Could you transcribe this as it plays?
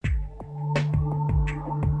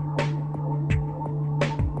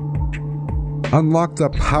Unlock the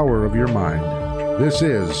power of your mind. This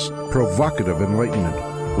is Provocative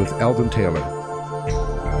Enlightenment with Eldon Taylor.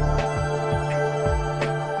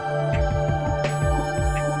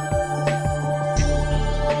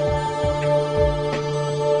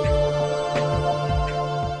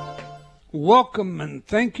 Welcome and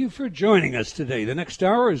thank you for joining us today. The next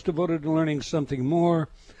hour is devoted to learning something more,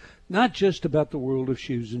 not just about the world of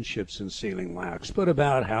shoes and ships and sealing wax, but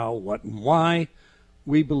about how, what, and why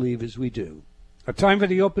we believe as we do. A time for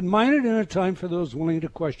the open-minded and a time for those willing to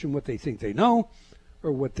question what they think they know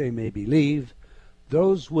or what they may believe,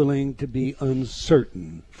 those willing to be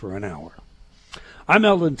uncertain for an hour. I'm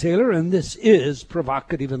Eldon Taylor, and this is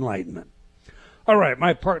Provocative Enlightenment. All right,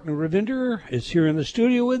 my partner Ravinder is here in the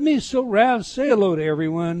studio with me, so Rav, say hello to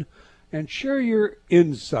everyone and share your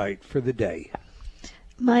insight for the day.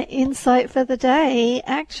 My insight for the day,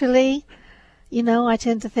 actually, I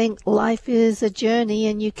tend to think life is a journey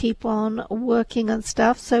and you keep on working on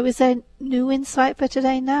stuff. So is there new insight for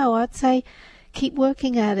today? No, I'd say keep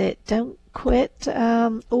working at it. Don't quit.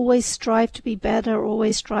 Always strive to be better.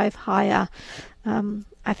 Always strive higher.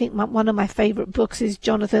 I think one of my favorite books is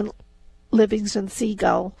Jonathan Livingston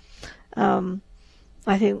Seagull.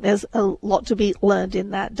 I think there's a lot to be learned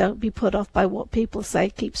in that. Don't be put off by what people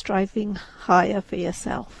say. Keep striving higher for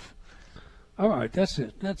yourself. All right, that's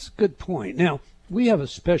it. That's a good point. Now, we have a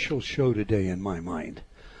special show today in my mind.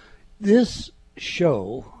 This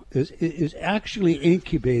show is actually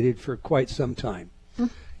incubated for quite some time.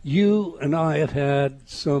 You and I have had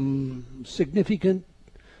some significant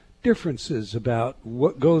differences about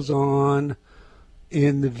what goes on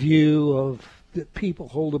in the view of that people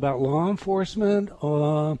hold about law enforcement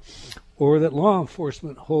or that law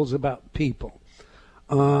enforcement holds about people.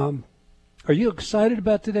 Are you excited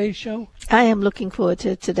about today's show? I am looking forward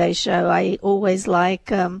to today's show. I always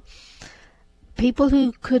like people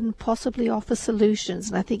who couldn't possibly offer solutions.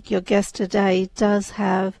 And I think your guest today does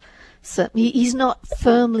have some, he's not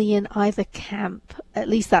firmly in either camp. At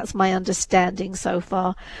least that's my understanding so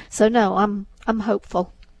far. So no, I'm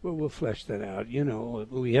hopeful. Well, we'll flesh that out.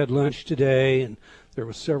 We had lunch today and there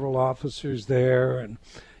were several officers there. And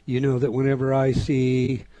you know that whenever I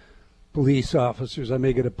see police officers, I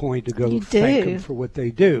make it a point to go thank them for what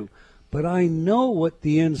they do. But I know what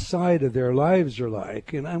the inside of their lives are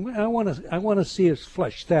like, and I want to see us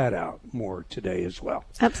flesh that out more today as well.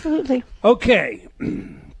 Absolutely. Okay.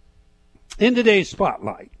 In today's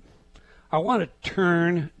spotlight, I want to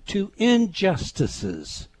turn to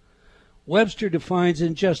injustices. Webster defines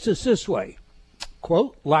injustice this way,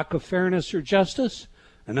 quote, lack of fairness or justice,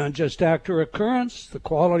 an unjust act or occurrence, the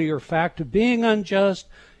quality or fact of being unjust,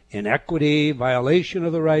 inequity, violation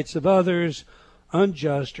of the rights of others,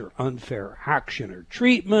 unjust or unfair action or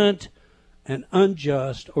treatment, an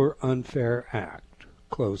unjust or unfair act,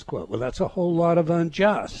 close quote. Well, that's a whole lot of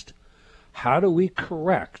unjust. How do we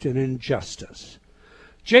correct an injustice?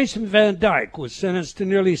 Jason Van Dyke was sentenced to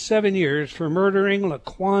nearly 7 years for murdering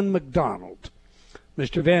Laquan McDonald.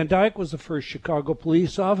 Mr. Van Dyke was the first Chicago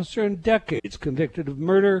police officer in decades convicted of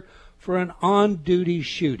murder for an on-duty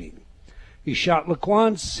shooting. He shot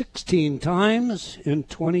Laquan 16 times in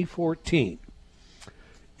 2014.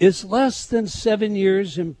 Is less than 7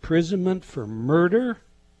 years imprisonment for murder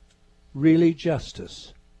really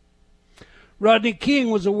justice? Rodney King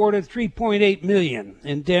was awarded $3.8 million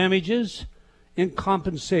in damages in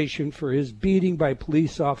compensation for his beating by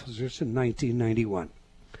police officers in 1991.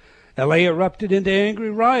 L.A. erupted into angry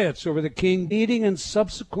riots over the King beating and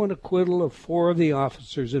subsequent acquittal of 4 of the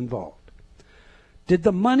officers involved. Did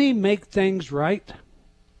the money make things right?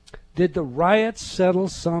 Did the riots settle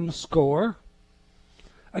some score?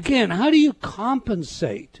 Again, how do you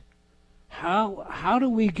compensate? How do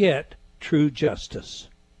we get true justice?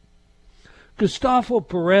 Gustavo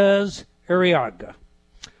Perez Arriaga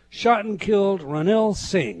shot and killed Ranil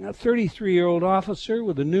Singh, a 33-year-old officer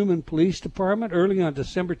with the Newman Police Department early on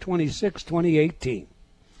December 26, 2018.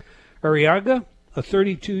 Arriaga, a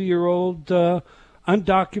 32-year-old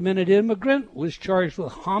undocumented immigrant, was charged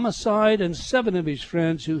with homicide, and 7 of his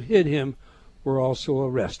friends who hid him were also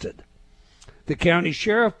arrested. The county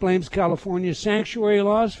sheriff blames California sanctuary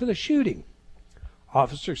laws for the shooting.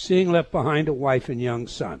 Officer Singh left behind a wife and young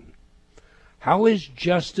son. How is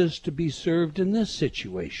justice to be served in this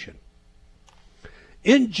situation?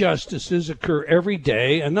 Injustices occur every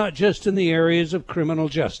day, and not just in the areas of criminal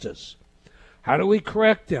justice. How do we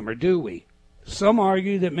correct them, or do we? Some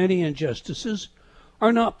argue that many injustices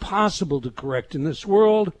are not possible to correct in this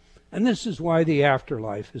world, and this is why the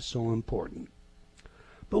afterlife is so important.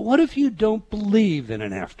 But what if you don't believe in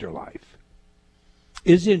an afterlife?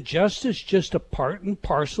 Is injustice just a part and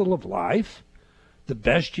parcel of life? the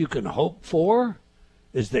best you can hope for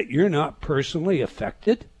is that you're not personally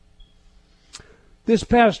affected? This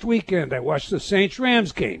past weekend, I watched the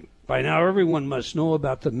Saints-Rams game. By now, everyone must know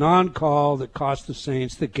about the non-call that cost the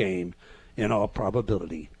Saints the game, in all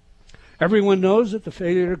probability. Everyone knows that the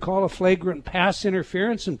failure to call a flagrant pass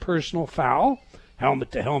interference and personal foul,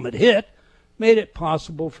 helmet-to-helmet hit, made it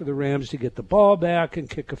possible for the Rams to get the ball back and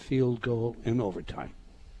kick a field goal in overtime.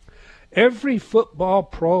 Every football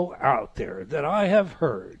pro out there that I have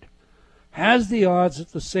heard has the odds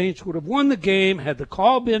that the Saints would have won the game had the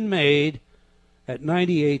call been made at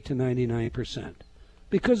 98 to 99%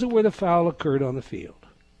 because of where the foul occurred on the field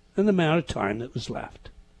and the amount of time that was left.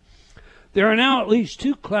 There are now at least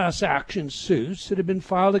 2 class action suits that have been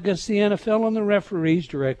filed against the NFL and the referees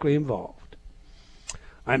directly involved.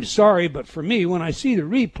 I'm sorry, but for me, when I see the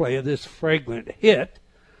replay of this flagrant hit,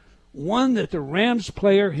 one that the Rams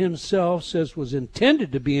player himself says was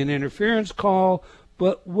intended to be an interference call,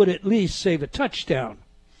 but would at least save a touchdown.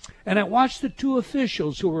 And I watched the 2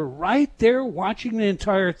 officials who were right there watching the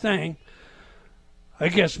entire thing. I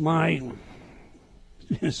guess my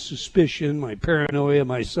suspicion, my paranoia,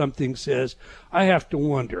 my something says I have to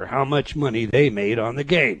wonder how much money they made on the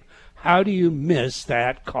game. How do you miss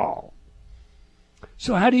that call?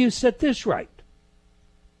 So how do you set this right?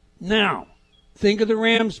 Now, think of the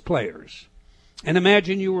Rams players and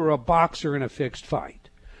imagine you were a boxer in a fixed fight.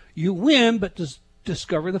 You win, but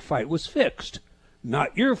discover the fight was fixed.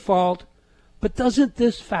 Not your fault, but doesn't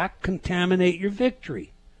this fact contaminate your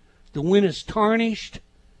victory? The win is tarnished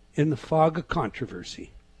in the fog of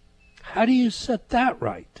controversy. How do you set that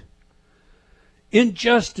right?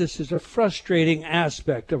 Injustice is a frustrating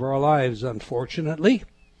aspect of our lives, unfortunately.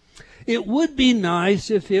 It would be nice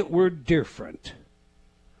if it were different.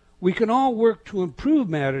 We can all work to improve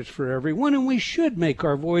matters for everyone, and we should make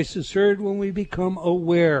our voices heard when we become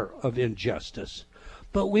aware of injustice.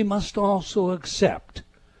 But we must also accept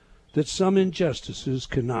that some injustices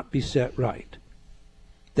cannot be set right.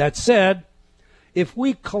 That said, if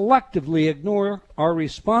we collectively ignore our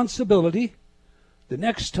responsibility, the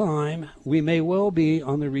next time we may well be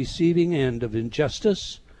on the receiving end of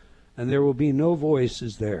injustice, and there will be no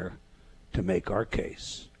voices there to make our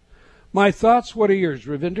case. My thoughts, what are yours,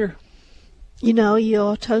 Ravinder? You know,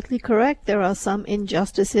 you're totally correct. There are some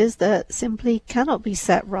injustices that simply cannot be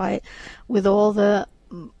set right. With all the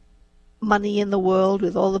money in the world,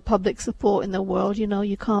 with all the public support in the world, you know,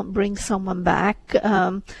 you can't bring someone back.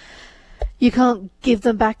 You can't give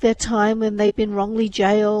them back their time when they've been wrongly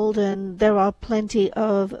jailed, and there are plenty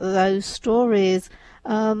of those stories.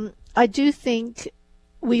 I do think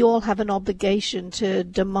we all have an obligation to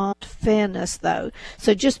demand fairness, though.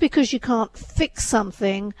 So just because you can't fix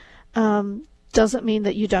something doesn't mean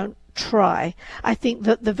that you don't try. I think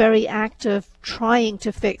that the very act of trying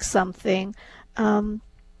to fix something,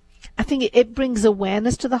 I think it brings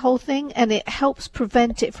awareness to the whole thing, and it helps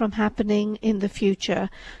prevent it from happening in the future.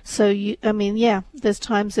 So, there's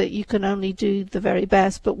times that you can only do the very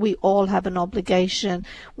best, but we all have an obligation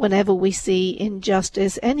whenever we see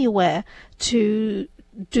injustice anywhere to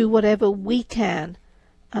do whatever we can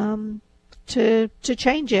to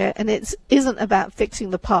change it. And it isn't about fixing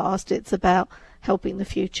the past, it's about helping the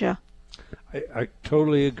future. I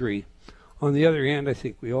totally agree. On the other hand, I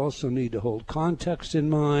think we also need to hold context in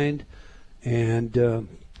mind and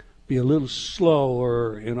be a little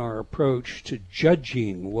slower in our approach to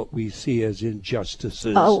judging what we see as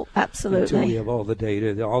injustices. Oh, absolutely. Until we have all the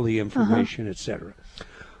data, all the information, etc.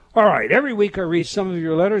 All right, every week I read some of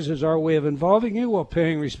your letters as our way of involving you while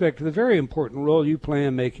paying respect to the very important role you play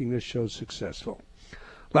in making this show successful.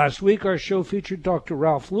 Last week, our show featured Dr.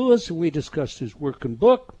 Ralph Lewis, and we discussed his work and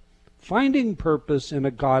book, Finding Purpose in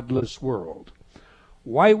a Godless World.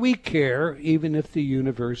 Why we care, even if the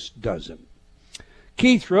universe doesn't.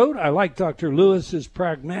 Keith wrote, I like Dr. Lewis's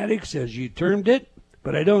pragmatics, as you termed it,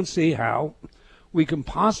 but I don't see how we can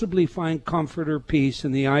possibly find comfort or peace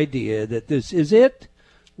in the idea that this is it.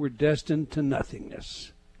 We're destined to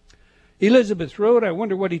nothingness. Elizabeth wrote, I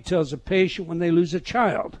wonder what he tells a patient when they lose a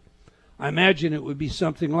child. I imagine it would be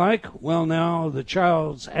something like, well, now the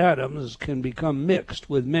child's atoms can become mixed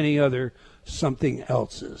with many other something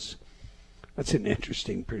else's. That's an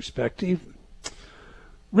interesting perspective.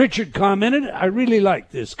 Richard commented, I really like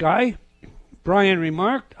this guy. Brian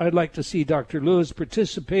remarked, I'd like to see Dr. Lewis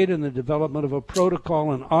participate in the development of a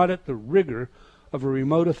protocol and audit the rigor of a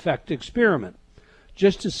remote effect experiment,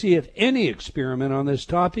 just to see if any experiment on this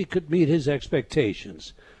topic could meet his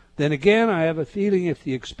expectations. Then again, I have a feeling if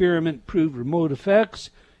the experiment proved remote effects,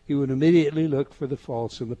 he would immediately look for the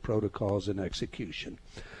faults in the protocols and execution.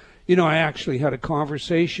 You know, I actually had a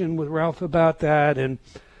conversation with Ralph about that, and,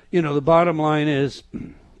 The bottom line is,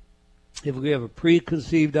 if we have a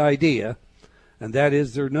preconceived idea, and that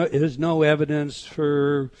is there is no evidence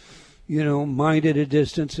for, mind at a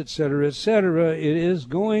distance, et cetera, it is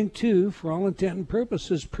going to, for all intent and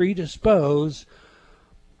purposes, predispose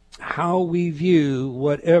how we view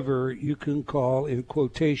whatever you can call, in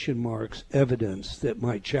quotation marks, evidence that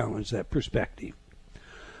might challenge that perspective.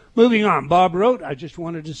 Moving on, Bob wrote, I just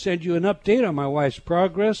wanted to send you an update on my wife's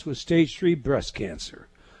progress with stage 3 breast cancer.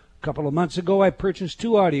 A couple of months ago, I purchased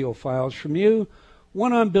 2 audio files from you,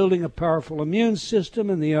 one on building a powerful immune system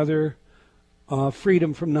and the other,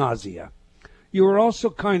 freedom from nausea. You were also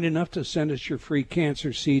kind enough to send us your free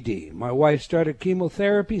cancer CD. My wife started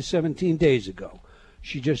chemotherapy 17 days ago.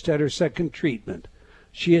 She just had her second treatment.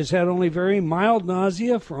 She has had only very mild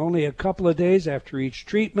nausea for only a couple of days after each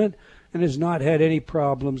treatment and has not had any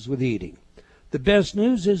problems with eating. The best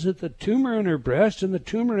news is that the tumor in her breast and the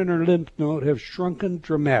tumor in her lymph node have shrunken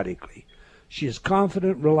dramatically. She is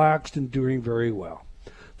confident, relaxed, and doing very well.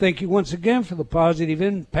 Thank you once again for the positive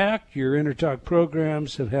impact your InnerTalk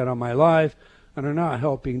programs have had on my life and are now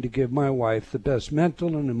helping to give my wife the best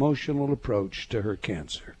mental and emotional approach to her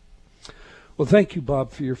cancer. Well, thank you,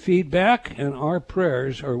 Bob, for your feedback, and our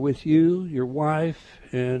prayers are with you, your wife,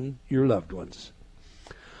 and your loved ones.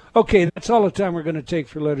 Okay, that's all the time we're going to take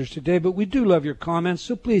for letters today, but we do love your comments,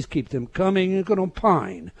 so please keep them coming. You can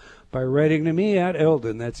opine by writing to me at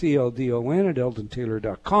Eldon, that's ELDON, at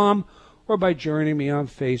eldontaylor.com, or by joining me on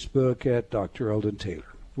Facebook at Dr. Eldon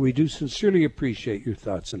Taylor. We do sincerely appreciate your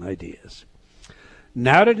thoughts and ideas.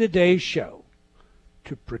 Now to today's show.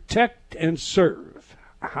 To protect and serve,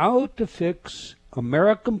 how to fix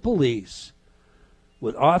American police,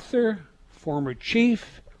 with author, former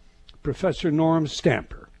chief, Professor Norm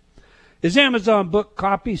Stamper. His Amazon book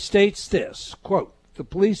copy states this, quote, the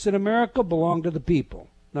police in America belong to the people,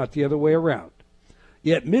 not the other way around.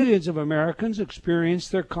 Yet millions of Americans experience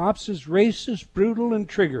their cops as racist, brutal, and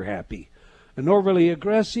trigger-happy, an overly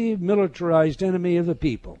aggressive, militarized enemy of the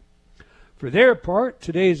people. For their part,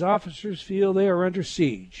 today's officers feel they are under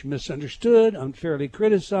siege, misunderstood, unfairly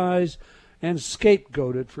criticized, and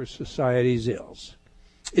scapegoated for society's ills.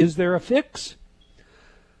 Is there a fix?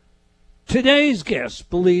 Today's guest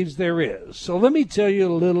believes there is, so let me tell you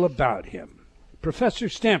a little about him. Professor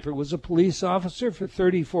Stamper was a police officer for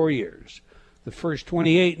 34 years, the first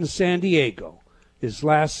 28 in San Diego, his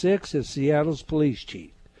last 6 as Seattle's police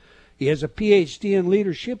chief. He has a Ph.D. in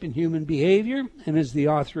leadership and human behavior and is the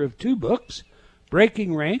author of 2 books,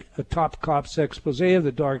 Breaking Rank, a top cop's expose of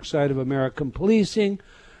the dark side of American policing,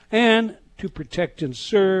 and To Protect and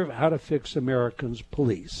Serve, How to Fix Americans'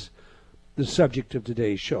 Police, the subject of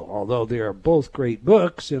today's show, although they are both great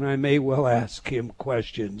books, and I may well ask him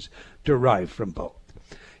questions derived from both.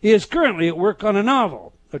 He is currently at work on a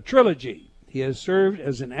novel, a trilogy. He has served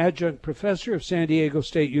as an adjunct professor of San Diego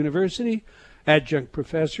State University, adjunct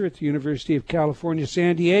professor at the University of California,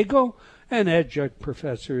 San Diego, and adjunct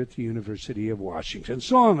professor at the University of Washington.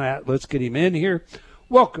 So on that, let's get him in here.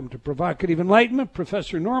 Welcome to Provocative Enlightenment,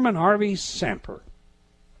 Professor Norman Harvey Stamper.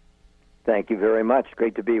 Thank you very much.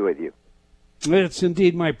 Great to be with you. It's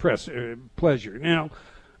indeed my pleasure. Now,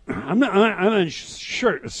 I'm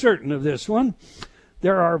certain of this one.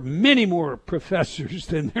 There are many more professors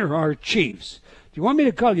than there are chiefs. Do you want me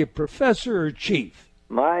to call you professor or chief?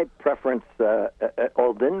 My preference,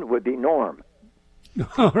 Eldon, would be Norm.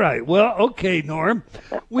 All right. Well, okay, Norm.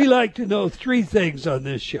 We like to know 3 things on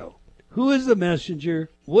this show. Who is the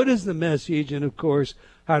messenger? What is the message? And, of course,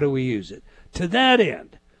 how do we use it? To that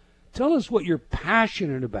end, tell us what you're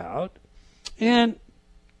passionate about. And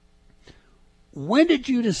when did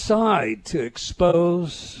you decide to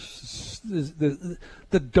expose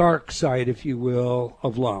the dark side, if you will,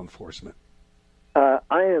 of law enforcement? I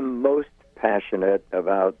am most passionate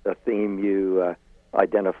about a theme you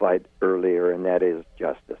identified earlier, and that is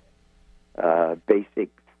justice,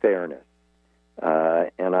 basic fairness.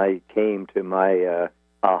 And I came to my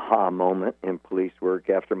aha moment in police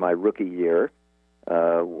work after my rookie year,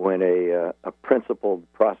 when a principled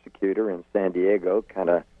prosecutor in San Diego kind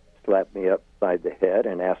of slapped me upside the head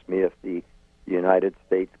and asked me if the United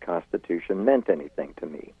States Constitution meant anything to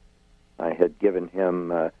me. I had given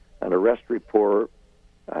him an arrest report,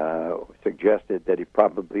 suggested that he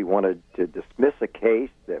probably wanted to dismiss a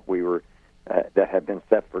case that that had been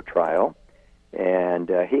set for trial, and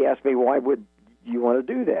he asked me, why would you want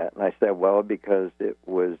to do that? And I said, well, because it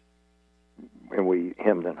was, and we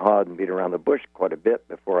hemmed and hawed and beat around the bush quite a bit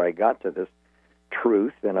before I got to this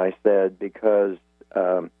truth. And I said, because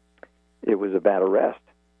it was a bad arrest,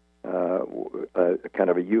 kind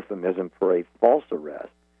of a euphemism for a false arrest.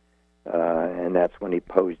 And that's when he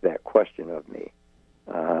posed that question of me.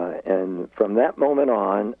 And from that moment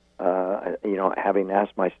on, having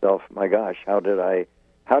asked myself, my gosh, how did I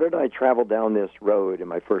travel down this road in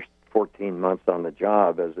my first 14 months on the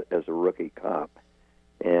job as a rookie cop,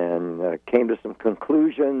 and came to some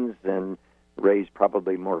conclusions and raised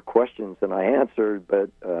probably more questions than I answered, but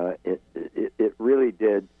it really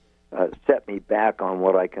did set me back on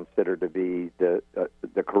what I consider to be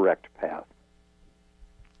the correct path.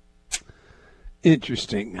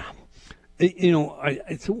 Interesting.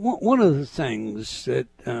 It's one of the things that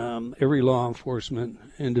every law enforcement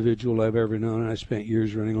individual I've ever known, and I spent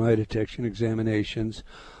years running lie detection examinations,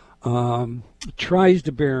 tries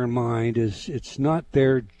to bear in mind is it's not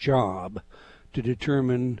their job to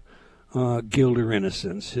determine guilt or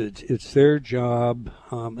innocence. It's their job.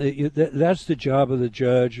 That's the job of the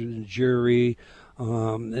judge or the jury.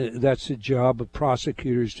 That's the job of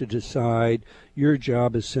prosecutors to decide. Your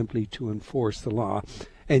job is simply to enforce the law.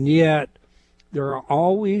 And yet, there are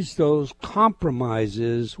always those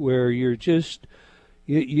compromises where you just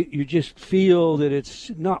feel that it's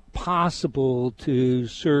not possible to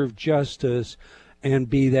serve justice and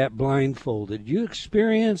be that blindfolded. You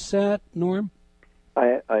experience that, Norm?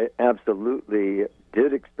 I absolutely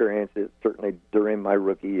did experience it, certainly during my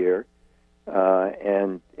rookie year,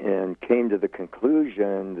 and came to the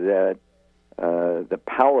conclusion that the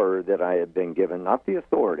power that I had been given, not the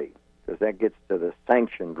authority, because that gets to the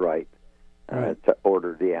sanctioned right to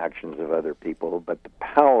order the actions of other people, but the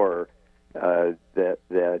power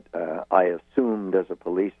that I assumed as a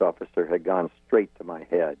police officer had gone straight to my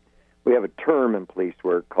head. We have a term in police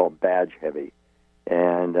work called badge heavy,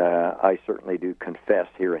 and I certainly do confess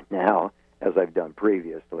here and now, as I've done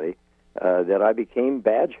previously, that I became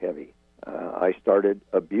badge heavy. I started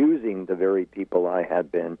abusing the very people I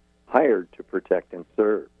had been hired to protect and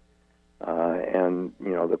serve. And,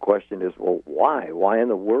 the question is, well, why? Why in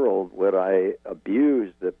the world would I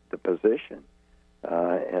abuse the position?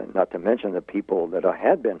 And not to mention the people that I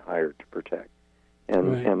had been hired to protect.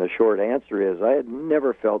 And the short answer is I had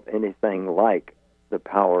never felt anything like the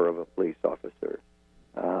power of a police officer.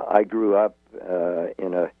 I grew up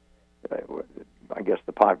in I guess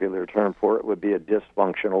the popular term for it would be a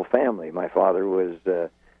dysfunctional family. My father was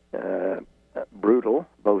brutal,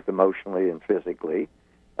 both emotionally and physically.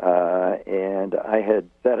 And I had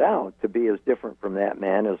set out to be as different from that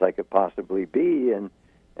man as I could possibly be. And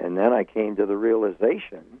then I came to the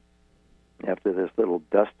realization, after this little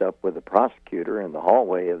dust-up with the prosecutor in the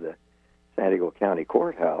hallway of the San Diego County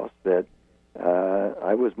Courthouse, that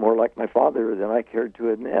I was more like my father than I cared to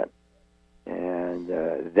admit. And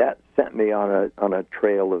that sent me on a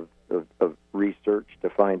trail of research to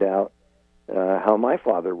find out how my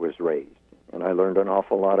father was raised. And I learned an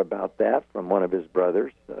awful lot about that from one of his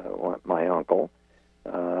brothers, my uncle,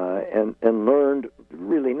 and learned,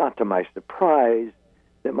 really not to my surprise,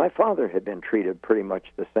 that my father had been treated pretty much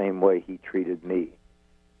the same way he treated me.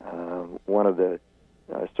 One of the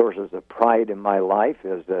sources of pride in my life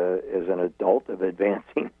as an adult of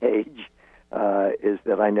advancing age is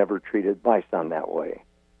that I never treated my son that way.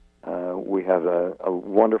 We have a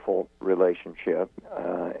wonderful relationship,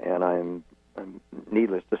 and I'm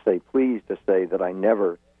needless to say, pleased to say that I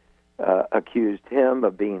never accused him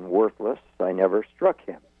of being worthless. I never struck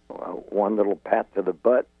him. One little pat to the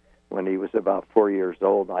butt when he was about 4 years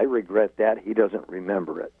old. I regret that. He doesn't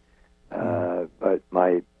remember it. But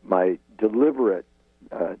my deliberate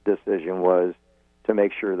decision was to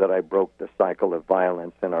make sure that I broke the cycle of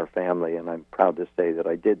violence in our family, and I'm proud to say that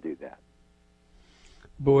I did do that.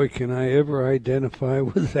 Boy, can I ever identify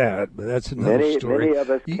with that, but that's another story. Many of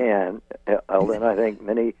us can, Eldon. I think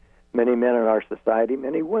many men in our society,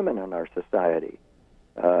 many women in our society,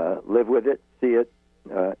 live with it, see it,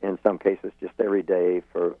 in some cases just every day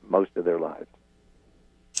for most of their lives.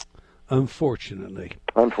 Unfortunately.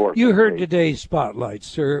 You heard today's Spotlight,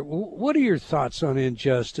 sir. What are your thoughts on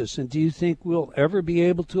injustice, and do you think we'll ever be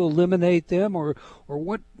able to eliminate them, or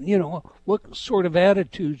what what sort of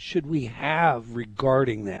attitude should we have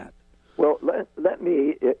regarding that? Well, let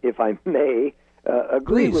me, if I may,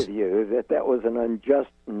 agree Please. with you that was an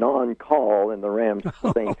unjust non-call in the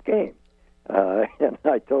Rams-Saints game, and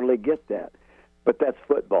I totally get that. But that's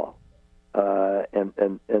football,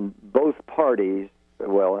 and both parties.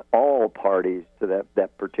 Well, all parties to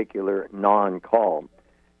that particular non-call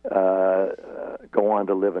go on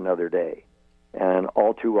to live another day. And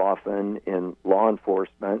all too often in law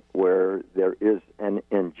enforcement, where there is an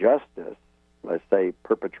injustice, let's say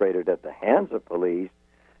perpetrated at the hands of police,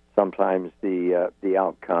 sometimes the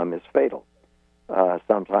outcome is fatal.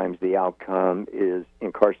 Sometimes the outcome is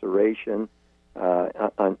incarceration,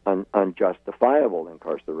 unjustifiable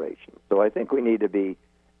incarceration. So I think we need to be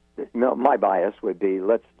my bias would be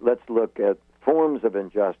let's look at forms of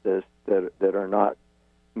injustice that are not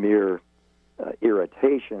mere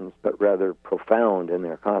irritations, but rather profound in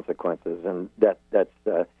their consequences, and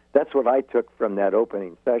that's what I took from that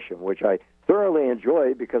opening session, which I thoroughly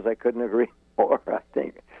enjoyed because I couldn't agree more. I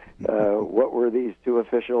think what were these two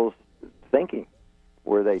officials thinking?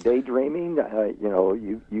 Were they daydreaming?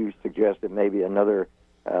 You suggested maybe another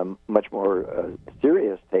much more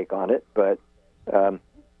serious take on it, but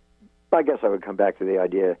I guess I would come back to the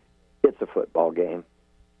idea it's a football game.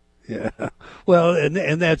 Yeah, well, and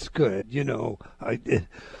that's good. I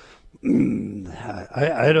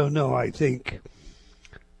don't know. I think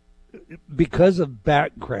because of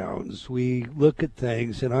backgrounds, we look at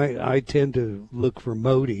things, and I tend to look for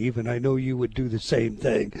motive, and I know you would do the same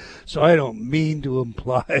thing. So I don't mean to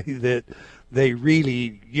imply that they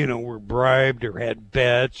really, were bribed or had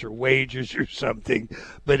bets or wagers or something,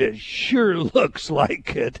 but it sure looks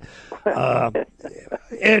like it.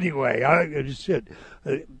 Anyway, I just said,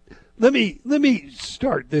 let me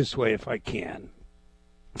start this way if I can.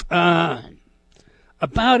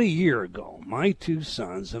 About a year ago, my two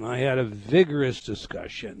sons and I had a vigorous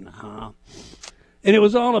discussion, and it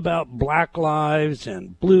was all about black lives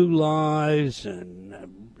and blue lives, and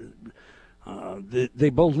they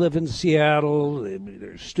both live in Seattle.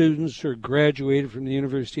 They're students who are graduated from the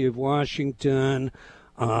University of Washington.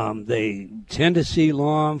 They tend to see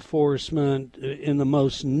law enforcement in the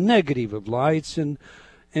most negative of lights, and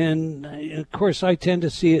of course I tend to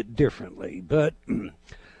see it differently. But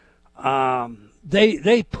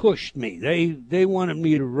they pushed me. They wanted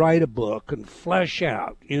me to write a book and flesh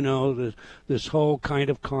out, this whole kind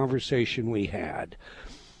of conversation we had.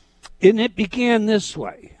 And it began this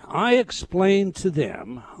way. I explained to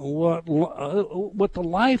them what the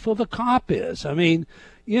life of a cop is. I mean,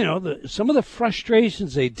 some of the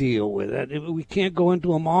frustrations they deal with. We can't go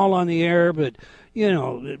into them all on the air, but,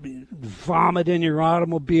 vomit in your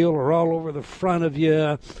automobile or all over the front of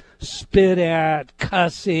you, spit at,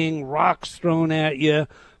 cussing, rocks thrown at you,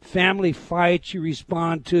 family fights you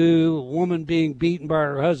respond to, a woman being beaten by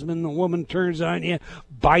her husband, the woman turns on you,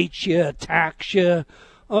 bites you, attacks you.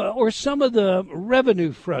 Or some of the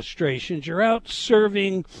revenue frustrations. You're out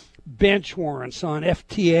serving bench warrants on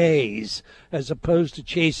FTAs as opposed to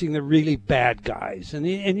chasing the really bad guys. And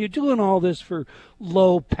you're doing all this for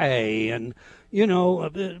low pay. And,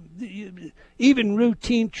 even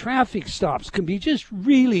routine traffic stops can be just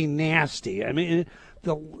really nasty. I mean,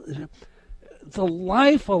 the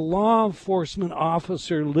life a law enforcement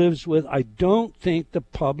officer lives with, I don't think the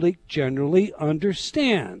public generally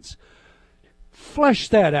understands. Flesh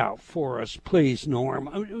that out for us, please, Norm.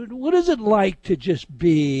 What is it like to just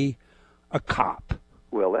be a cop?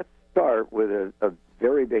 Well, let's start with a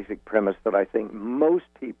very basic premise that I think most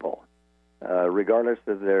people, regardless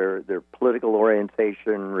of their political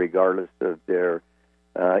orientation, regardless of their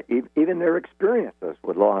even their experiences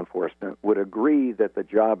with law enforcement, would agree that the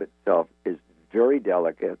job itself is very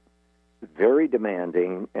delicate, very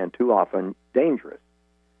demanding, and too often dangerous.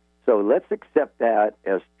 So let's accept that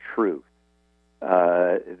as truth.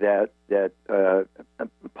 That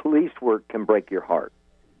police work can break your heart.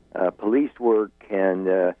 Police work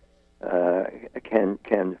can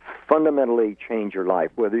fundamentally change your life,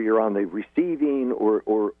 whether you're on the receiving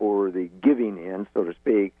or the giving end, so to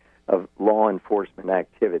speak, of law enforcement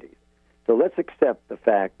activities. So let's accept the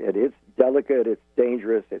fact that it's delicate, it's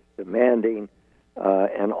dangerous, it's demanding,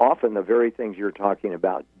 and often the very things you're talking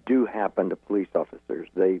about do happen to police officers.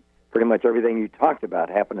 Pretty much everything you talked about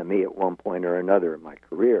happened to me at one point or another in my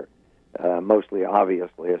career, mostly,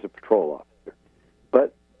 obviously, as a patrol officer.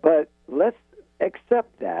 But let's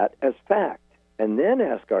accept that as fact and then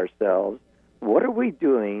ask ourselves, what are we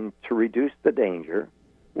doing to reduce the danger?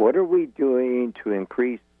 What are we doing to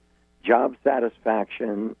increase job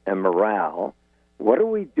satisfaction and morale? What are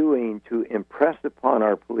we doing to impress upon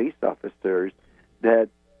our police officers that,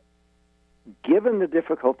 given the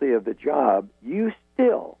difficulty of the job, you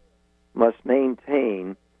still must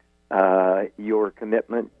maintain your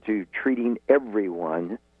commitment to treating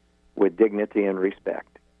everyone with dignity and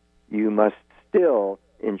respect. You must still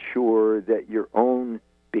ensure that your own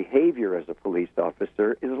behavior as a police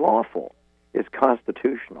officer is lawful, is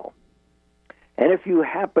constitutional. And if you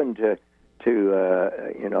happen to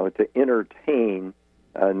entertain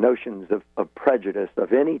notions of prejudice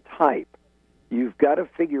of any type, you've got to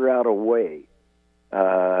figure out a way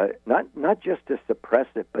not just to suppress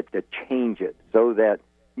it, but to change it so that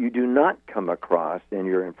you do not come across in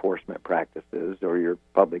your enforcement practices or your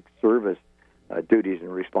public service duties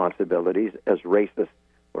and responsibilities as racist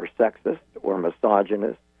or sexist or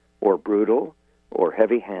misogynist or brutal or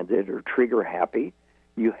heavy-handed or trigger-happy.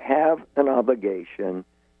 You an obligation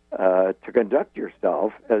to conduct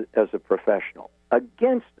yourself as a professional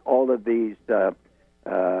against all of these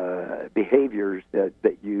behaviors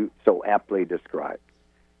that you so aptly described.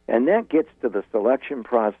 And that gets to the selection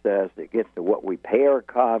process. It gets to what we pay our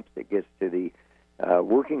cops. It gets to the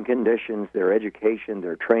working conditions, their education,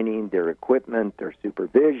 their training, their equipment, their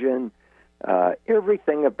supervision,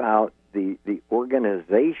 everything about the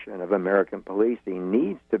organization of American policing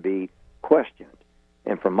needs to be questioned.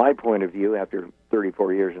 And from my point of view, after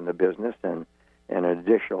 34 years in the business and an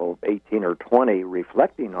additional 18 or 20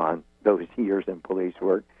 reflecting on those years in police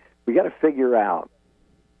work, we got to figure out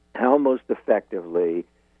how most effectively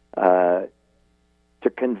to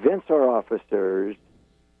convince our officers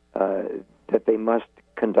that they must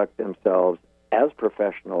conduct themselves as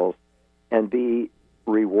professionals and be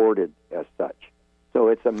rewarded as such. So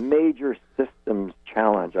it's a major systems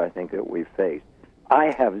challenge, I think, that we face.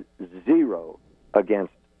 I have zero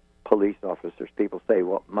against police officers. People say,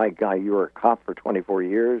 well, my guy, you were a cop for 24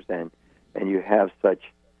 years and you have such,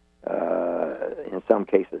 in some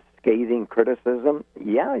cases, scathing criticism.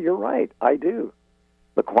 Yeah, you're right, I do.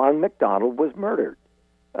 Laquan McDonald was murdered.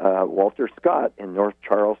 Walter Scott in North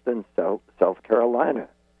Charleston, South Carolina,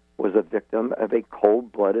 was a victim of a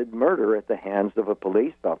cold-blooded murder at the hands of a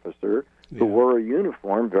police officer who wore a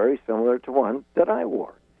uniform very similar to one that I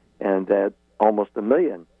wore, and that almost 1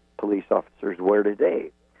 million police officers wear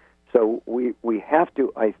today. So we have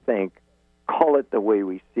to, I think, call it the way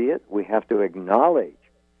we see it. We have to acknowledge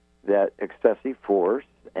that excessive force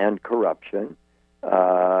and corruption,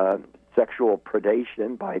 sexual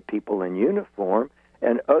predation by people in uniform,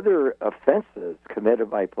 and other offenses committed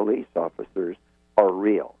by police officers are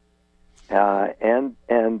real. And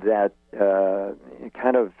that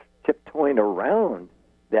kind of tiptoeing around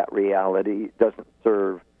that reality doesn't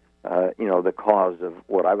serve, the cause of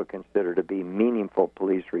what I would consider to be meaningful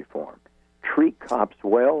police reform. Treat cops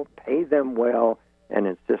well, pay them well, and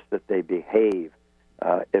insist that they behave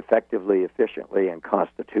effectively, efficiently, and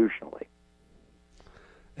constitutionally.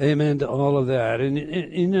 Amen to all of that. And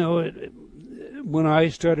when I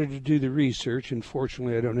started to do the research,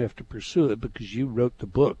 unfortunately I don't have to pursue it because you wrote the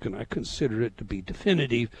book and I consider it to be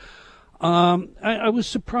definitive, I was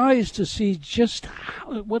surprised to see just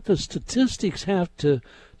what the statistics have to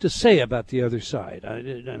say about the other side.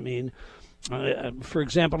 I mean, for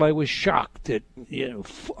example, I was shocked that,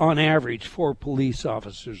 on average, 4 police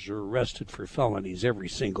officers are arrested for felonies every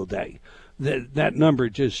single day. That number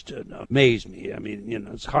just amazed me. I mean,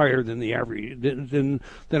 it's higher than the average, than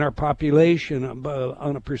our population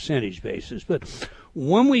on a percentage basis. But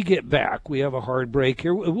when we get back, we have a hard break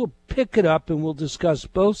here. We'll pick it up and we'll discuss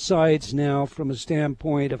both sides now from a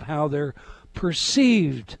standpoint of how they're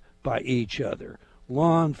perceived by each other.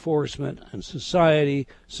 Law enforcement and society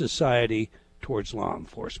towards law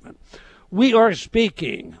enforcement. We are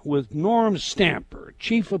speaking with Norm Stamper,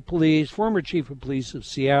 former Chief of Police of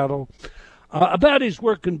Seattle, about his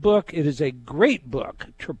work and book. It is a great book,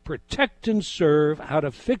 To Protect and Serve, How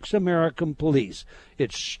to Fix American Police.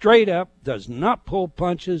 It's straight up, does not pull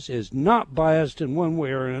punches, is not biased in one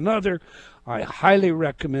way or another. I highly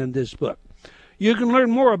recommend this book. You can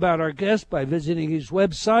learn more about our guest by visiting his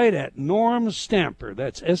website at Norm Stamper.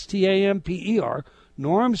 That's Stamper,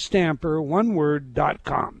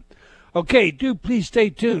 normstamper.com. Okay, do please stay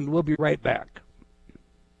tuned. We'll be right back.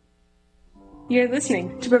 You're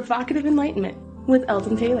listening to Provocative Enlightenment with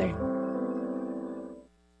Eldon Taylor.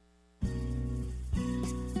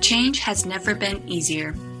 Change has never been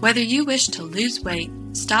easier. Whether you wish to lose weight,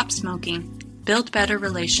 stop smoking, build better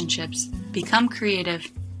relationships, become creative,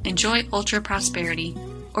 enjoy ultra prosperity,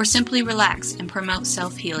 or simply relax and promote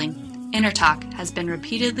self-healing, InnerTalk has been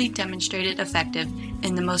repeatedly demonstrated effective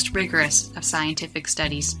in the most rigorous of scientific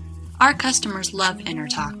studies. Our customers love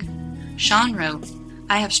InnerTalk. Sean wrote,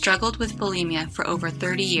 I have struggled with bulimia for over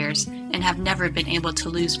 30 years and have never been able to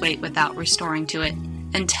lose weight without restoring to it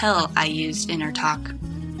until I used InnerTalk.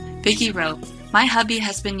 Vicky wrote, my hubby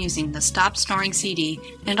has been using the Stop Snoring CD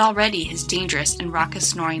and already his dangerous and raucous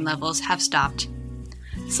snoring levels have stopped.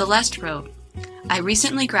 Celeste wrote, I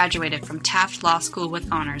recently graduated from Taft Law School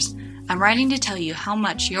with honors. I'm writing to tell you how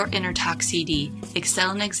much your InnerTalk CD,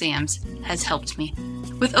 Excel in Exams, has helped me.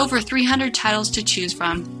 With over 300 titles to choose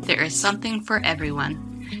from, there is something for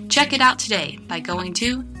everyone. Check it out today by going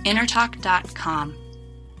to innertalk.com.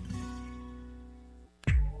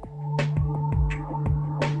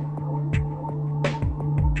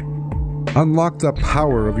 Unlock the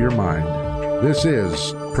power of your mind. This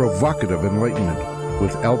is Provocative Enlightenment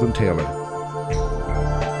with Eldon Taylor.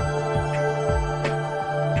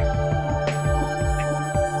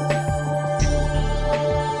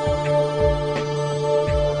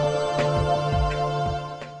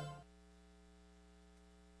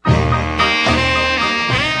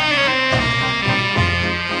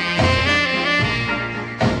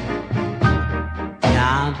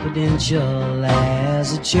 confidential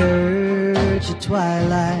as a church at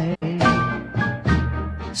twilight,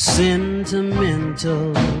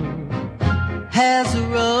 sentimental as a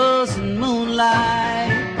rose in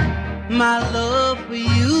moonlight. My love for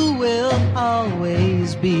you will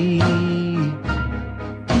always be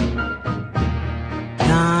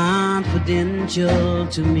confidential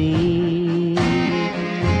to me.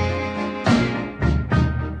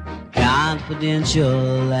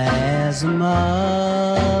 Confidential as a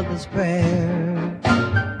mother's prayer,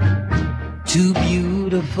 too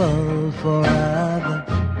beautiful for other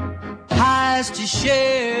eyes to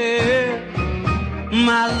share.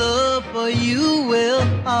 My love for you will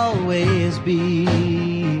always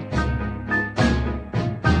be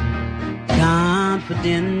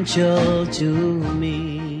confidential to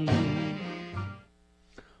me.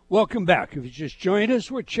 Welcome back. If you just joined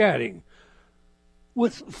us, we're chatting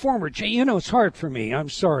with former chief. You know, it's hard for me. I'm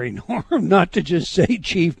sorry, Norm, not to just say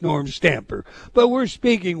Chief Norm Stamper. But we're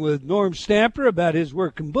speaking with Norm Stamper about his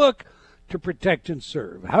working book, To Protect and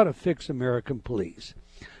Serve, How to Fix American Police.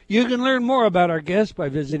 You can learn more about our guest by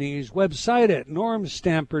visiting his website at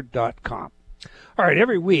normstamper.com. All right,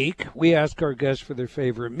 every week we ask our guests for their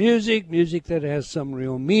favorite music that has some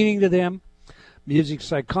real meaning to them. Music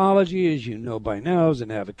psychology, as you know by now, is an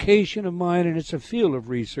avocation of mine, and it's a field of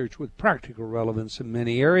research with practical relevance in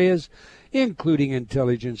many areas, including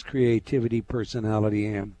intelligence, creativity, personality,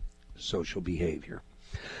 and social behavior.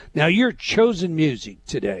 Now, your chosen music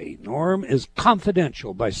today, Norm, is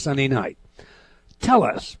Confidential by Sunny Night. Tell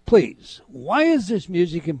us, please, why is this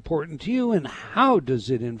music important to you, and how does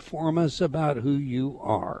it inform us about who you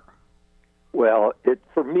are? Well,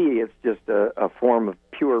 for me, it's just a form of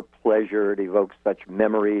pure pleasure. It evokes such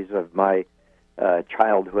memories of my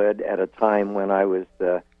childhood at a time when I was,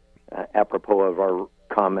 apropos of our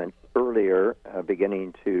comments earlier,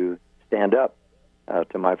 beginning to stand up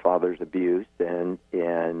to my father's abuse and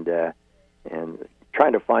trying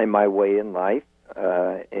to find my way in life.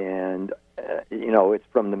 It's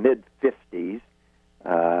from the mid-'50s,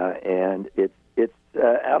 and it's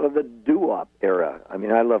out of the doo-wop era. I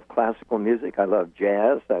mean, I love classical music. I love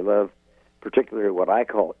jazz. I love particularly what I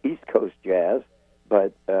call East Coast jazz.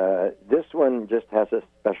 But this one just has a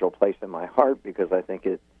special place in my heart because I think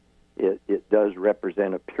it does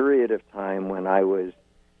represent a period of time when I was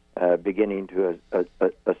beginning to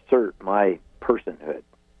assert my personhood.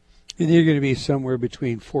 And you're going to be somewhere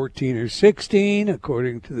between 14 or 16,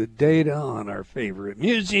 according to the data on our favorite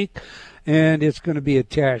music, and it's going to be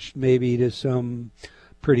attached maybe to some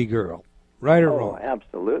pretty girl, right or wrong? Oh,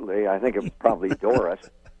 absolutely. I think it was probably Doris.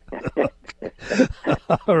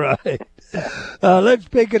 All right. Let's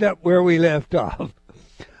pick it up where we left off.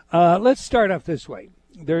 Let's start off this way.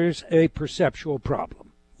 There's a perceptual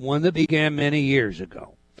problem, one that began many years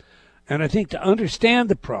ago. And I think to understand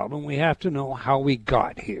the problem, we have to know how we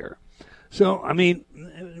got here. So, I mean,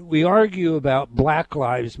 we argue about Black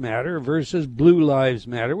Lives Matter versus Blue Lives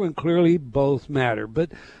Matter when clearly both matter.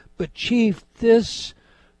 But Chief, this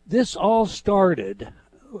all started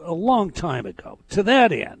a long time ago. To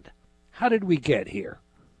that end, how did we get here?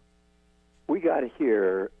 We got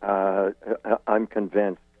here, I'm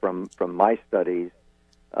convinced, from my studies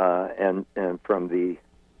and from the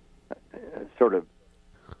sort of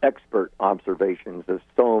expert observations of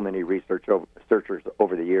so many researchers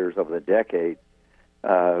over the years, over the decades.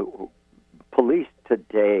 Police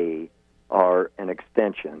today are an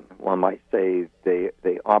extension. One might say they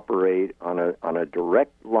operate on a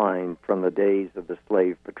direct line from the days of the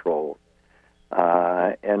slave patrols.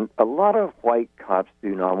 And a lot of white cops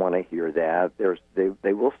do not want to hear that.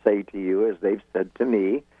 They will say to you, as they've said to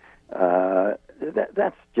me,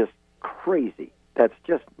 that's just crazy. That's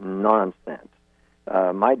just nonsense.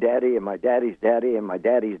 My daddy and my daddy's daddy and my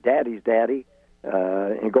daddy's daddy's daddy,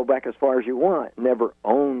 and go back as far as you want, never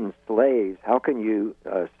owned slaves. How can you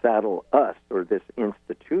saddle us or this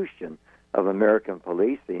institution of American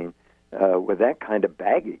policing with that kind of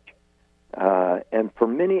baggage? And for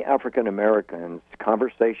many African Americans,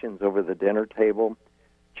 conversations over the dinner table,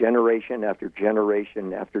 generation after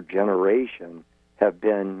generation after generation, have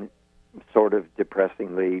been sort of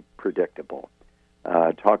depressingly predictable.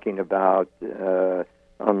 Talking about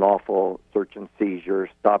unlawful search and seizure,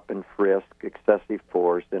 stop and frisk, excessive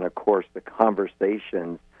force, and, of course, the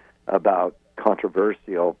conversations about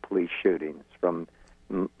controversial police shootings from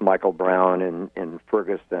Michael Brown in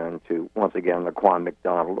Ferguson to, once again, Laquan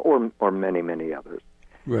McDonald or many, many others.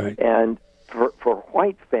 Right. And for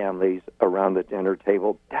white families around the dinner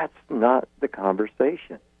table, that's not the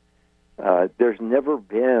conversation. There's never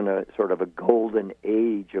been a sort of a golden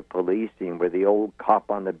age of policing where the old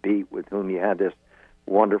cop on the beat with whom you had this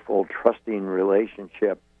wonderful, trusting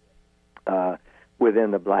relationship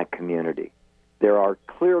within the black community. There are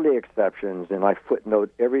clearly exceptions, and I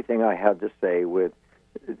footnote everything I have to say with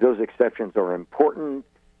those exceptions are important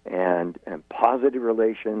and positive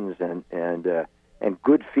relations and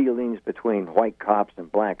good feelings between white cops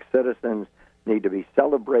and black citizens need to be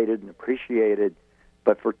celebrated and appreciated.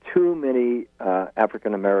 But for too many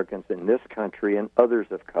African Americans in this country and others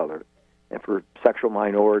of color, and for sexual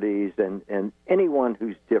minorities and anyone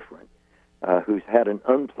who's different, who's had an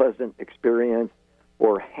unpleasant experience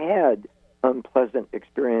or had unpleasant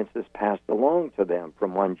experiences passed along to them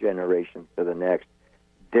from one generation to the next,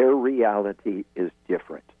 their reality is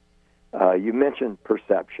different. You mentioned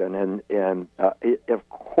perception, and of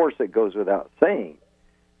course it goes without saying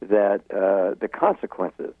that the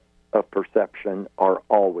consequences of perception are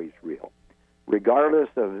always real. Regardless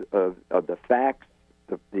of the facts,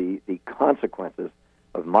 the consequences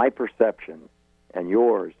of my perception and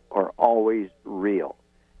yours are always real.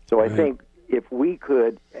 So I think if we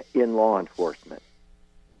could, in law enforcement,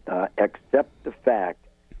 accept the fact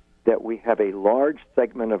that we have a large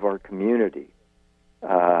segment of our community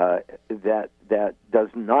that does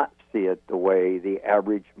not see it the way the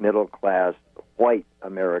average middle-class white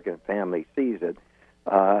American family sees it,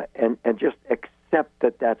 and just accept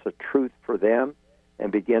that that's a truth for them,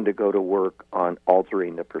 and begin to go to work on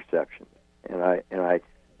altering the perceptions. And I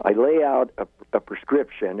lay out a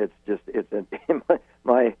prescription.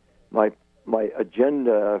 My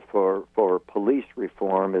agenda for police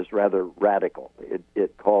reform is rather radical.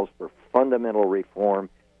 It calls for fundamental reform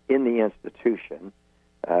in the institution,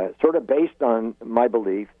 sort of based on my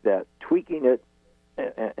belief that tweaking it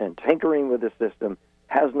and tinkering with the system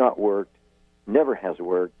has not worked, never has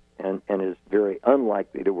worked, and is very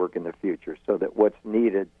unlikely to work in the future, so that what's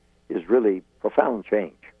needed is really profound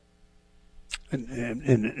change.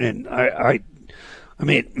 And I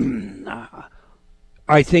mean,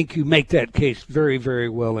 I think you make that case very, very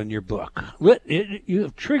well in your book. You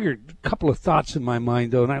have triggered a couple of thoughts in my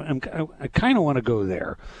mind, though, and I kind of want to go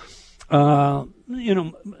there.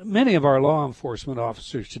 Many of our law enforcement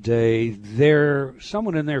officers today,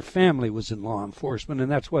 someone in their family was in law enforcement,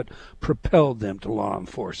 and that's what propelled them to law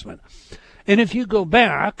enforcement. And if you go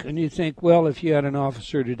back and you think, well, if you had an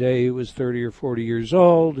officer today who was 30 or 40 years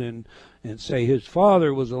old and say his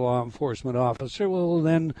father was a law enforcement officer, well,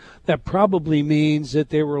 then that probably means that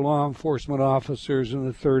they were law enforcement officers in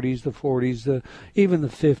the 30s, the 40s, even the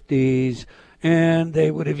 50s, and they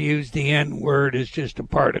would have used the N-word as just a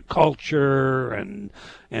part of culture and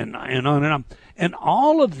on and on. And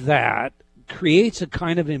all of that creates a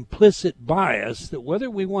kind of implicit bias that, whether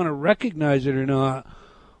we want to recognize it or not,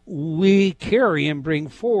 we carry and bring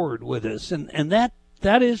forward with us. And that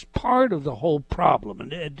is part of the whole problem.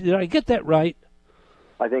 And did I get that right?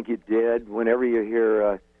 I think you did. Whenever you hear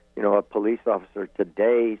a police officer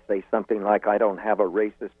today say something like, "I don't have a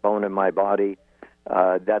racist bone in my body,"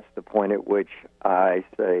 that's the point at which I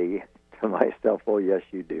say to myself, "Oh, yes,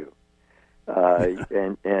 you do."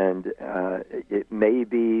 And it may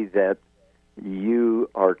be that you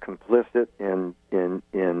are complicit in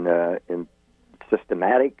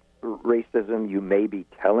systematic racism. You may be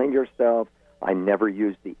telling yourself, "I never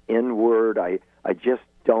use the N-word. I just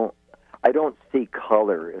don't. I don't see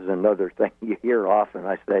color," is another thing you hear often.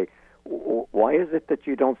 I say, "Why is it that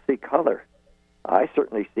you don't see color?" I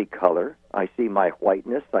certainly see color. I see my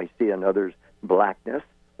whiteness. I see another's blackness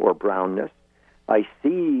or brownness. I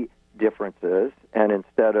see differences, and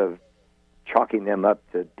instead of chalking them up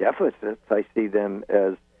to deficits, I see them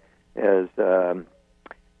as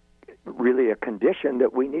really a condition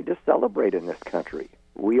that we need to celebrate in this country.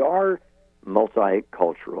 We are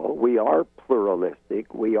multicultural. We are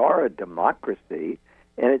pluralistic. We are a democracy.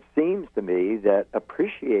 And it seems to me that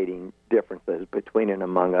appreciating differences between and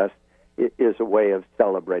among us is a way of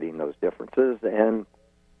celebrating those differences and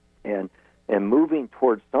moving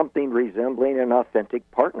towards something resembling an authentic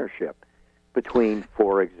partnership between,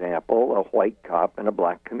 for example, a white cop and a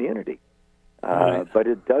black community. But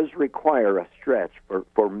it does require a stretch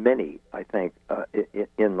for many, I think,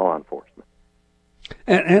 in law enforcement.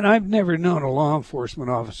 And I've never known a law enforcement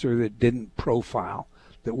officer that didn't profile,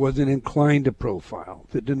 that wasn't inclined to profile,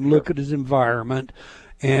 that didn't look at his environment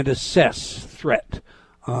and assess threat.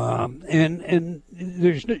 And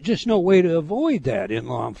there's just no way to avoid that in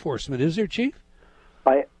law enforcement, is there, Chief?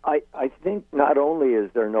 I think not only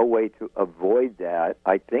is there no way to avoid that,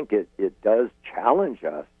 I think it does challenge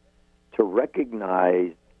us to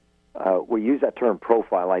recognize, we use that term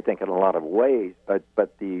profile, I think, in a lot of ways, but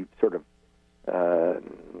the sort of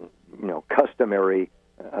customary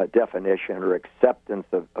definition or acceptance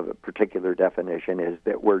of a particular definition is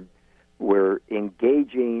that we're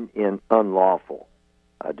engaging in unlawful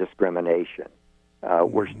discrimination.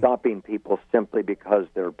 We're stopping people simply because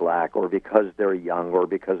they're black or because they're young or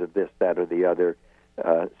because of this, that, or the other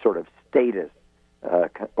sort of status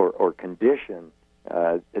or condition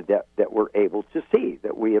that we're able to see,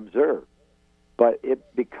 that we observe. But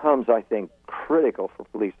it becomes, I think, critical for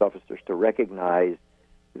police officers to recognize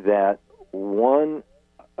that one,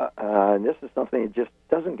 and this is something that just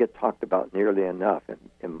doesn't get talked about nearly enough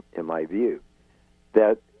in my view,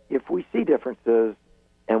 that if we see differences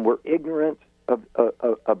and we're ignorant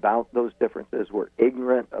about those differences, we're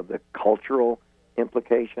ignorant of the cultural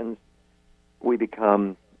implications, we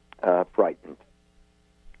become frightened.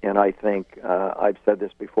 And I think I've said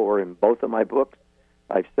this before in both of my books.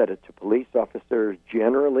 I've said it to police officers,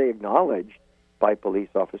 generally acknowledged by police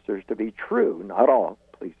officers to be true, not all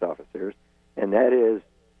police officers, and that is,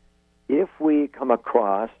 if we come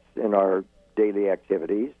across in our daily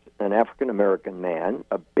activities an African-American man,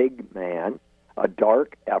 a big man, a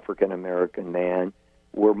dark African-American man,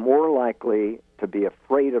 we're more likely to be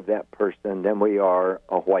afraid of that person than we are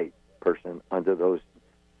a white person under those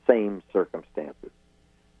same circumstances.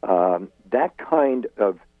 That kind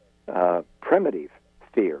of primitive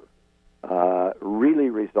fear really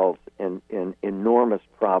results in enormous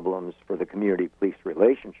problems for the community-police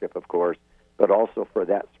relationship, of course, but also for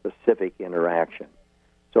that specific interaction.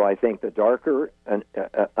 So I think the darker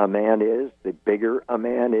a man is, the bigger a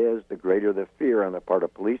man is, the greater the fear on the part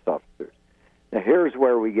of police officers. Now, here's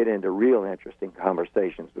where we get into real interesting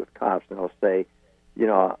conversations with cops, and they'll say, you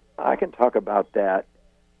know, I can talk about that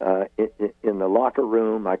in the locker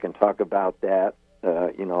room, I can talk about that,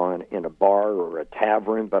 in a bar or a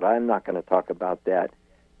tavern, but I'm not going to talk about that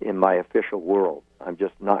in my official world. I'm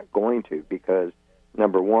just not going to because,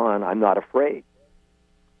 number one, I'm not afraid.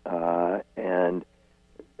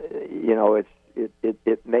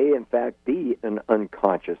 It may, in fact, be an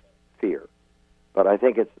unconscious fear. But I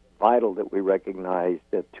think it's vital that we recognize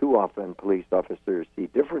that too often police officers see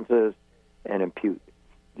differences and impute,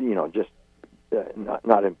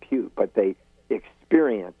 not impute, but they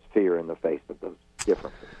experience fear in the face of those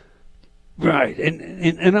differences. Right,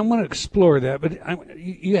 and I'm going to explore that, but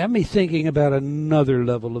you have me thinking about another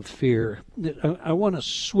level of fear. I want to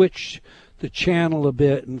switch the channel a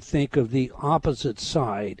bit and think of the opposite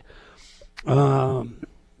side.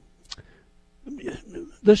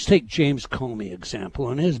 Let's take James Comey example.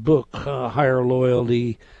 In his book, Higher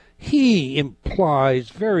Loyalty, he implies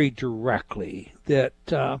very directly that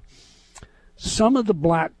some of the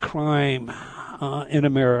black crime in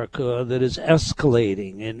America that is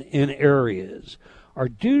escalating in areas are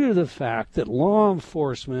due to the fact that law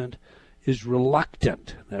enforcement is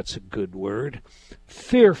reluctant, that's a good word,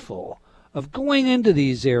 fearful of going into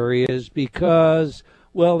these areas because,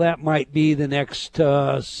 well, that might be the next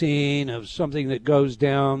scene of something that goes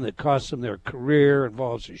down that costs them their career,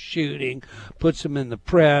 involves a shooting, puts them in the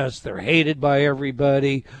press, they're hated by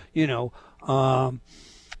everybody,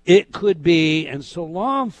 it could be, and so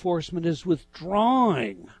law enforcement is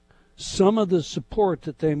withdrawing some of the support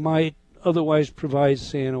that they might otherwise provide,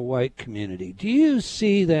 say, in a white community. Do you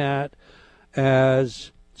see that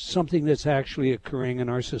as something that's actually occurring in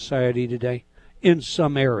our society today in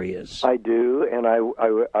some areas? I do, and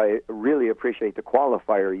I really appreciate the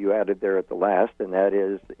qualifier you added there at the last, and that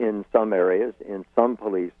is in some areas, in some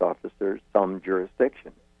police officers, some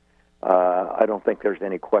jurisdictions. I don't think there's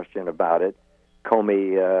any question about it.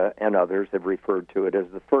 Comey and others have referred to it as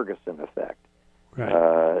the Ferguson effect. Right.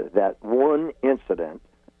 That one incident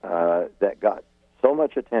that got so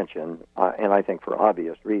much attention, and I think for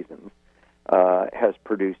obvious reasons, has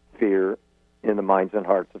produced fear in the minds and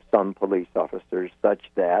hearts of some police officers such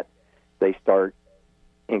that they start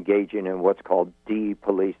engaging in what's called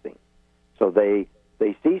de-policing. So they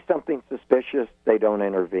see something suspicious, they don't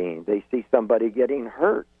intervene. They see somebody getting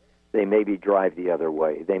hurt, they maybe drive the other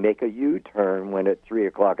way. They make a U-turn when at 3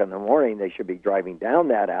 o'clock in the morning they should be driving down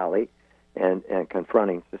that alley and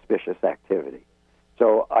confronting suspicious activity.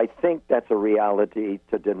 So I think that's a reality.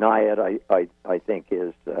 To deny it, I think,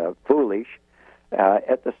 is foolish.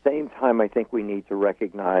 At the same time, I think we need to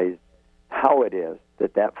recognize how it is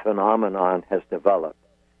that phenomenon has developed.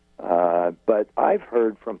 But I've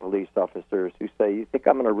heard from police officers who say, you think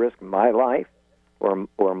I'm going to risk my life or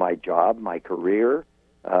my job, my career,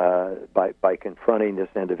 by confronting this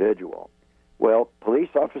individual? Well, police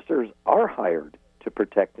officers are hired to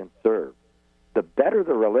protect and serve. The better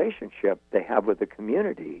the relationship they have with the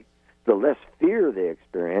community, the less fear they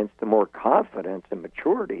experience, the more confidence and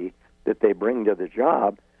maturity that they bring to the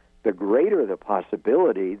job, the greater the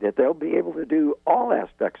possibility that they'll be able to do all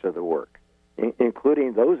aspects of the work,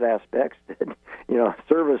 including those aspects that,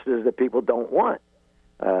 services that people don't want.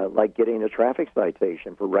 like getting a traffic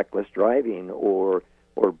citation for reckless driving or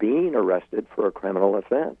being arrested for a criminal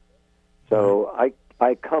offense. So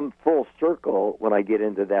I come full circle when I get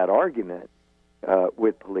into that argument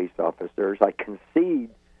with police officers. I concede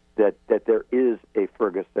that there is a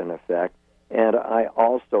Ferguson effect, and I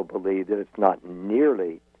also believe that it's not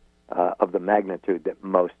nearly of the magnitude that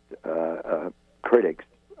most critics,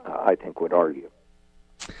 I think, would argue.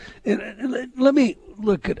 And let me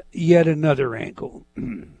look at yet another angle.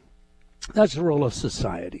 That's the role of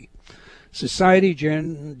society. Society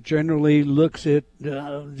generally looks at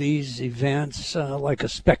these events like a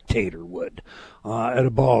spectator would at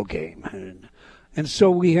a ball game, and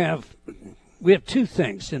so we have two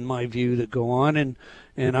things, in my view, that go on,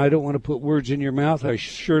 and I don't want to put words in your mouth. I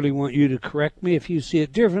surely want you to correct me if you see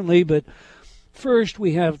it differently, but first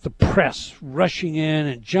we have the press rushing in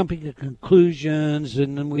and jumping to conclusions,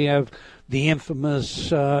 and then we have the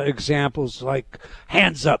infamous examples like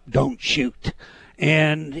hands up, don't shoot.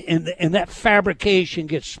 And that fabrication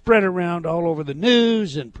gets spread around all over the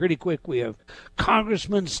news, and pretty quick we have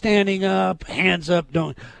congressmen standing up, hands up,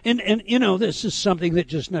 don't. And you know, this is something that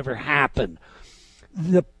just never happened.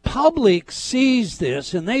 The public sees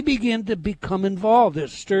this, and they begin to become involved.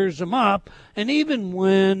 It stirs them up, and even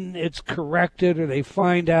when it's corrected or they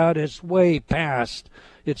find out it's way past,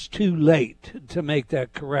 it's too late to make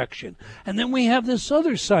that correction. And then we have this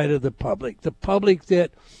other side of the public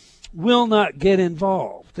that will not get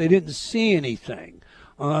involved. They didn't see anything.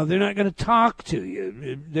 They're not going to talk to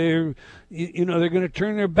you. They're going to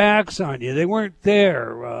turn their backs on you. They weren't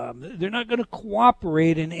there. They're not going to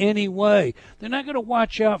cooperate in any way. They're not going to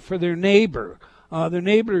watch out for their neighbor. Their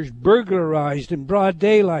neighbor's burglarized in broad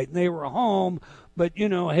daylight and they were home, but,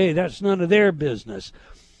 hey, that's none of their business.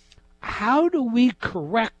 How do we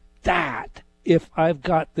correct that if I've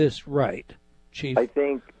got this right, Chief? I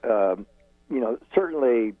think,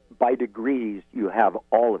 certainly by degrees you have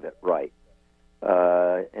all of it right.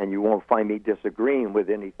 And you won't find me disagreeing with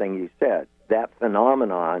anything you said. That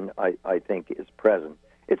phenomenon, I think, is present.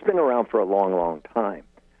 It's been around for a long, long time.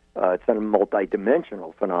 It's a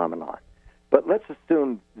multidimensional phenomenon. But let's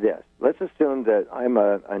assume this. Let's assume that I'm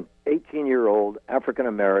an 18-year-old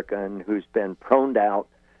African-American who's been proned out,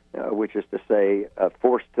 which is to say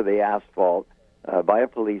forced to the asphalt by a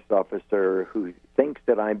police officer who thinks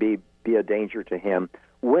that I be a danger to him,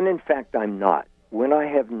 when in fact I'm not. When I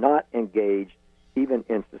have not engaged even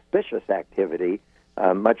in suspicious activity,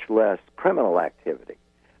 much less criminal activity.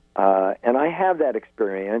 And I have that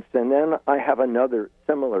experience, and then I have another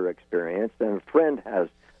similar experience, and a friend has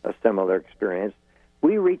a similar experience.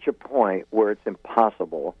 We reach a point where it's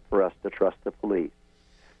impossible for us to trust the police.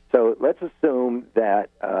 So let's assume that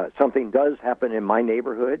something does happen in my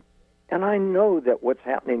neighborhood, and I know that what's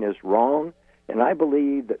happening is wrong, and I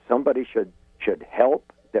believe that somebody should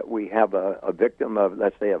help, that we have a victim of,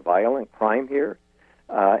 let's say, a violent crime here,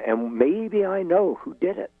 and maybe I know who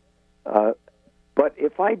did it. But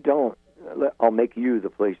if I don't, I'll make you the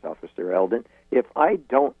police officer, Eldon. If I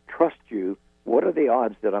don't trust you, what are the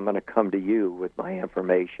odds that I'm going to come to you with my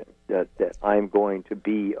information, that I'm going to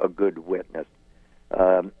be a good witness?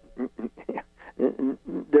 They're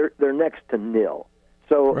next to nil.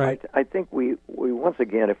 So right. I think we once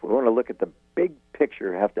again, if we want to look at the big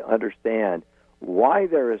picture, have to understand why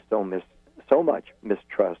there is so much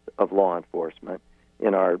mistrust of law enforcement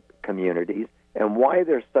in our communities, and why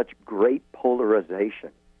there's such great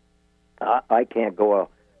polarization. I can't go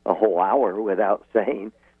a whole hour without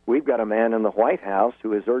saying we've got a man in the White House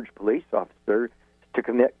who has urged police officers to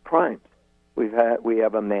commit crimes. We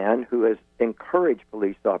have a man who has encouraged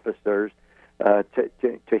police officers to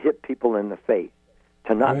hit people in the face,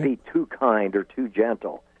 to not be too kind or too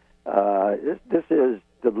gentle. This is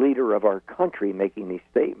the leader of our country making these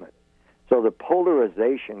statements. So the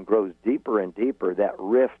polarization grows deeper and deeper. That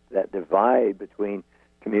rift, that divide between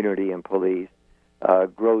community and police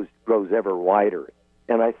grows ever wider.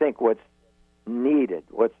 And I think what's needed,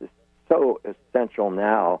 what's so essential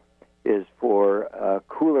now, is for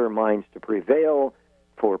cooler minds to prevail,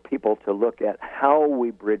 for people to look at how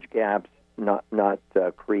we bridge gaps, not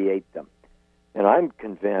create them. And I'm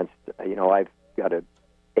convinced, I've got an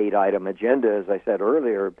 8-item agenda, as I said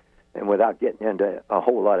earlier, and without getting into a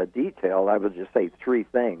whole lot of detail, I would just say 3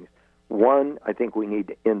 things. One, I think we need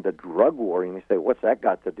to end the drug war. And you say, what's that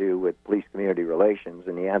got to do with police-community relations?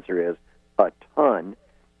 And the answer is a ton.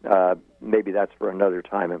 Maybe that's for another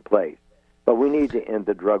time and place. But we need to end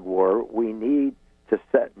the drug war. We need to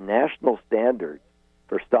set national standards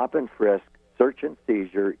for stop and frisk, search and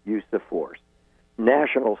seizure, use of force.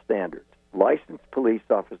 National standards. Licensed police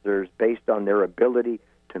officers, based on their ability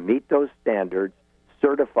to meet those standards,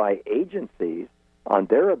 certify agencies on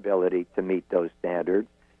their ability to meet those standards,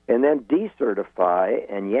 and then decertify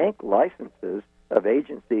and yank licenses of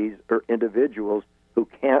agencies or individuals who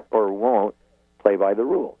can't or won't play by the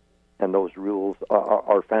rules. And those rules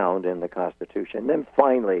are found in the Constitution. Then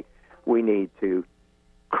finally, we need to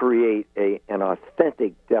create an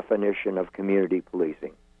authentic definition of community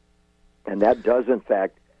policing. And that does, in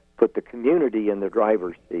fact, put the community in the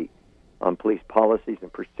driver's seat on police policies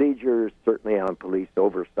and procedures, certainly on police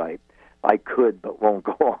oversight. I could but won't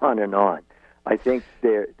go on and on. I think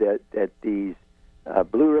that these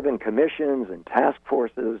blue ribbon commissions and task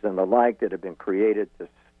forces and the like that have been created to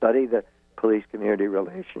study the police-community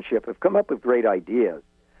relationship have come up with great ideas,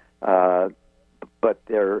 but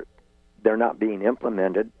they're not being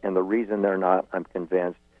implemented, and the reason they're not, I'm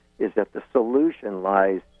convinced, is that the solution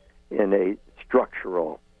lies in a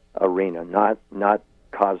structural arena, not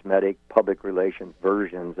cosmetic public relations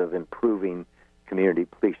versions of improving community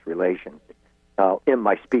police relations. In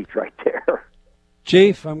my speech right there.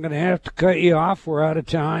 Chief, I'm going to have to cut you off. We're out of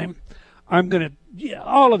time. I'm going to,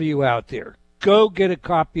 all of you out there, go get a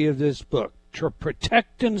copy of this book, To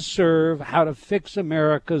Protect and Serve, How to Fix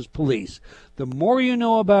America's Police. The more you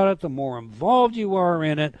know about it, the more involved you are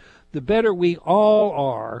in it, the better we all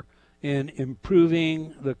are in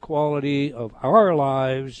improving the quality of our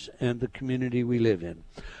lives and the community we live in.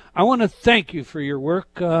 I want to thank you for your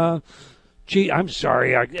work. Chief, I'm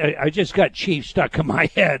sorry, I just got Chief stuck in my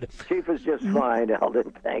head. Chief is just fine,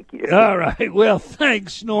 Eldon. Thank you. All right. Well,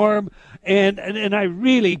 thanks, Norm. And I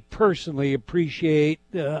really personally appreciate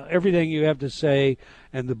everything you have to say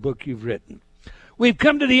and the book you've written. We've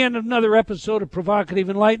come to the end of another episode of Provocative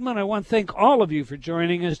Enlightenment. I want to thank all of you for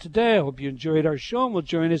joining us today. I hope you enjoyed our show, and will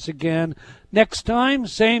join us again next time,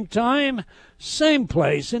 same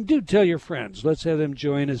place. And do tell your friends. Let's have them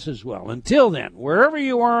join us as well. Until then, wherever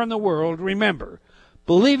you are in the world, remember,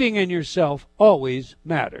 believing in yourself always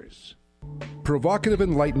matters. Provocative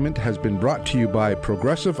Enlightenment has been brought to you by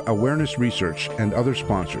Progressive Awareness Research and other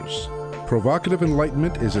sponsors. Provocative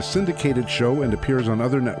Enlightenment is a syndicated show and appears on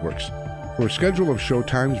other networks. For a schedule of show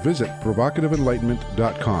times, visit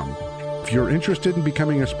provocativeenlightenment.com. If you're interested in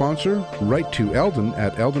becoming a sponsor, write to Eldon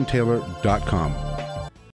at eldontaylor.com.